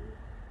be.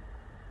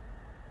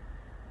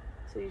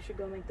 So you should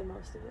go make the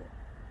most of it.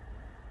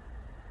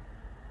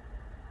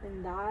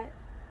 And that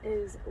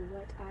is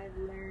what I've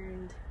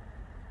learned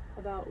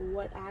about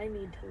what I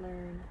need to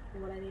learn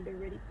and what I need to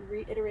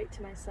reiterate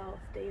to myself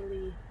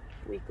daily,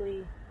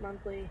 weekly,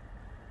 monthly,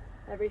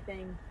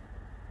 everything.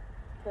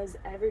 Because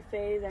every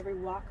phase, every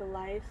walk of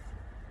life,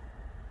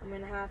 I'm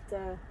going to have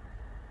to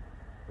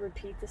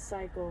repeat the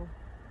cycle.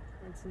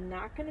 It's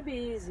not going to be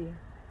easy,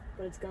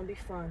 but it's going to be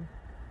fun.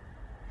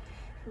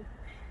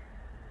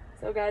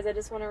 So guys, I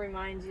just want to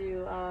remind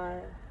you,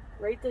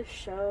 rate the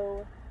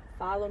show,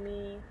 follow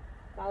me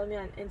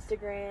on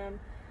Instagram,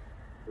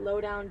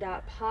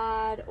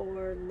 lowdown.pod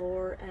or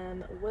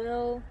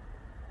LoreMWill.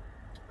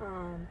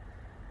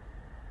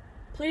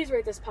 Please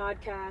rate this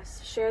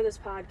podcast, share this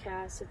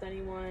podcast with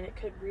anyone. It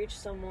could reach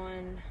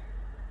someone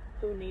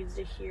who needs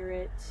to hear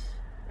it.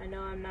 I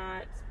know I'm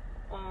not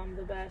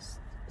the best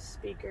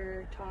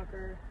speaker,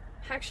 talker.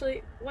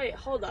 Actually, wait,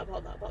 hold up.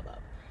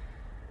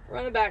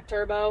 Run it back,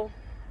 Turbo.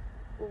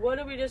 What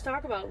did we just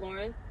talk about,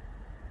 Lauren?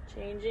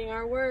 Changing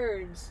our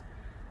words.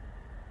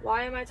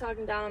 Why am I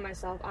talking down on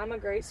myself? I'm a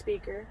great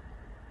speaker.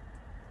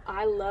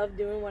 I love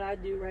doing what I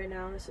do right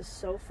now. This is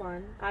so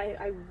fun.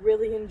 I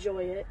really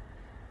enjoy it.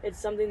 It's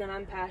something that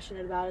I'm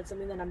passionate about. It's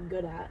something that I'm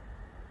good at.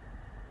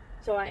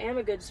 So I am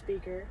a good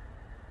speaker.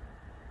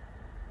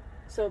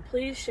 So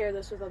please share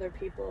this with other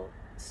people.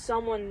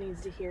 Someone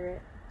needs to hear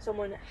it.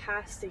 Someone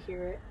has to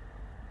hear it.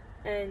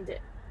 And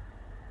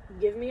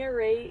give me a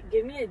rate,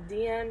 give me a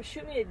DM,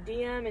 shoot me a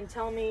DM and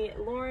tell me,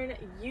 Lauren,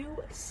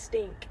 you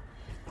stink.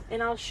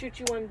 And I'll shoot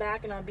you one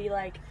back and I'll be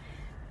like,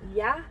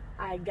 yeah,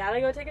 I gotta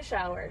go take a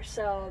shower.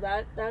 So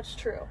that's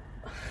true.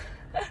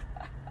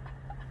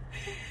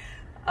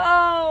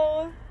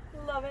 Oh,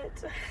 love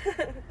it.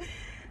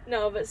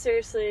 No, but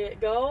seriously,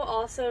 go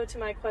also to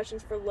my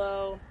questions for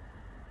Low.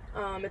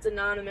 It's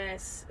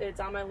anonymous. It's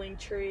on my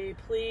Linktree.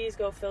 Please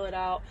go fill it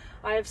out.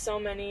 I have so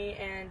many,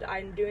 and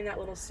I'm doing that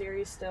little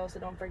series still, so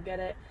don't forget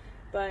it.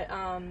 But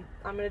I'm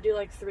gonna do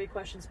like 3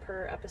 questions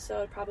per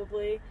episode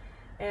probably,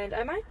 and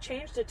I might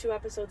change to 2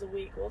 episodes a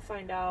week. We'll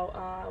find out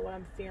what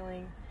I'm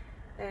feeling.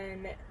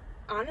 And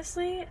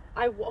honestly,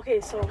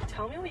 so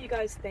tell me what you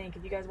guys think.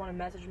 If you guys want to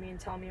message me and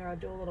tell me, or I'll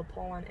do a little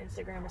poll on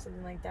Instagram or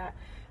something like that.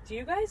 Do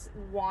you guys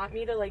want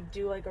me to like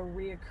do like a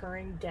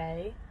reoccurring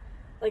day?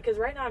 Like, because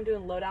right now I'm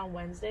doing Lowdown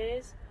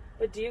Wednesdays,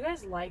 but do you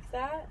guys like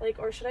that? Like,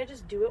 or should I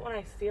just do it when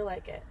I feel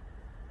like it?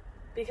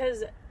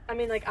 Because, I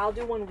mean, like, I'll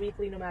do one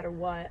weekly no matter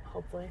what,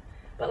 hopefully.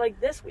 But,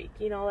 like, this week,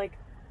 you know, like,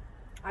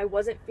 I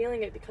wasn't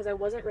feeling it because I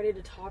wasn't ready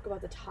to talk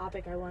about the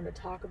topic I wanted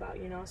to talk about,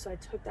 you know? So I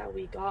took that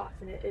week off.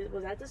 And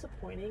was that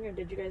disappointing, or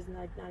did you guys,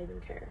 like, not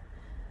even care?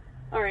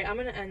 Alright, I'm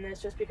going to end this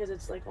just because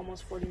it's, like,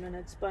 almost 40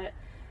 minutes, but...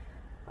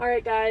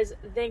 Alright, guys,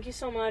 thank you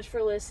so much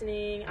for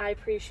listening. I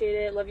appreciate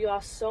it. Love you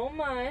all so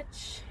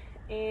much.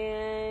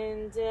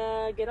 And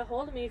get a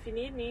hold of me if you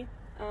need me.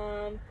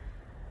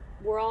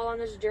 We're all on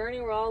this journey.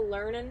 We're all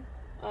learning.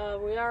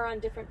 We are on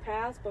different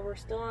paths, but we're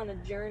still on a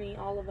journey,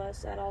 all of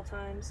us, at all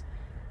times.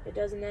 It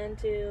doesn't end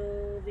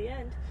till the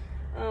end.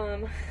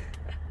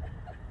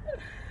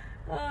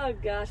 Oh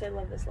gosh, I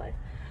love this life.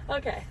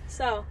 Okay,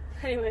 so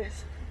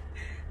anyways,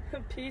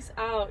 peace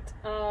out.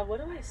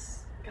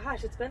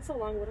 Gosh, it's been so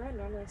long. What do I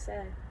normally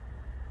say?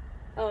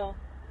 Oh,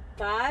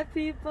 bye,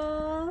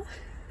 people.